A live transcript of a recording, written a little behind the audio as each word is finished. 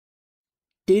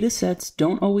datasets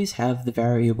don't always have the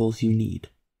variables you need.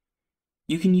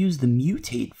 You can use the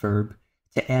mutate verb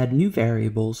to add new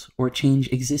variables or change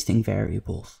existing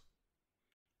variables.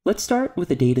 Let's start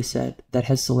with a dataset that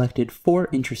has selected 4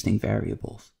 interesting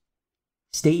variables: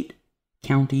 state,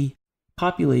 county,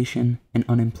 population, and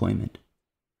unemployment.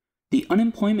 The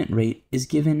unemployment rate is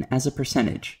given as a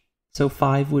percentage, so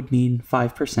 5 would mean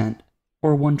 5%,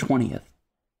 or 1/20th.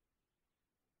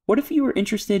 What if you were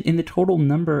interested in the total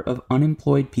number of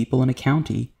unemployed people in a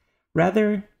county,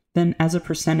 rather than as a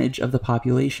percentage of the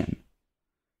population?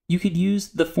 You could use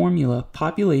the formula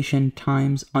population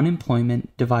times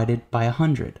unemployment divided by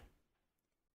 100.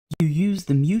 You use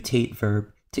the mutate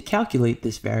verb to calculate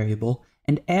this variable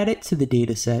and add it to the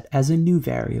dataset as a new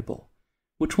variable,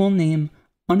 which we'll name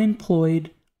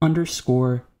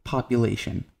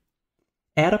unemployed-underscore-population.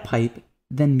 Add a pipe,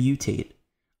 then mutate.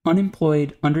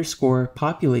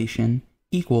 Unemployed-underscore-population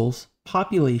equals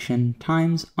population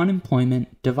times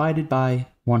unemployment divided by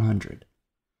 100.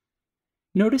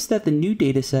 Notice that the new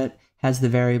dataset has the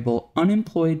variable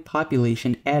unemployed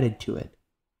population added to it.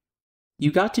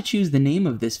 You got to choose the name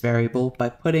of this variable by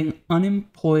putting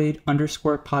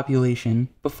unemployed-underscore-population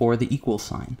before the equal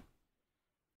sign.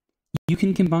 You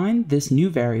can combine this new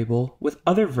variable with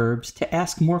other verbs to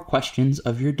ask more questions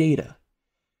of your data.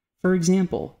 For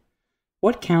example,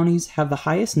 what counties have the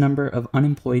highest number of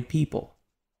unemployed people?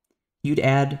 You'd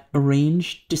add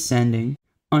arrange descending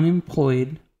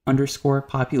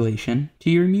unemployed-underscore-population to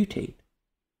your mutate.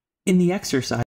 In the exercise,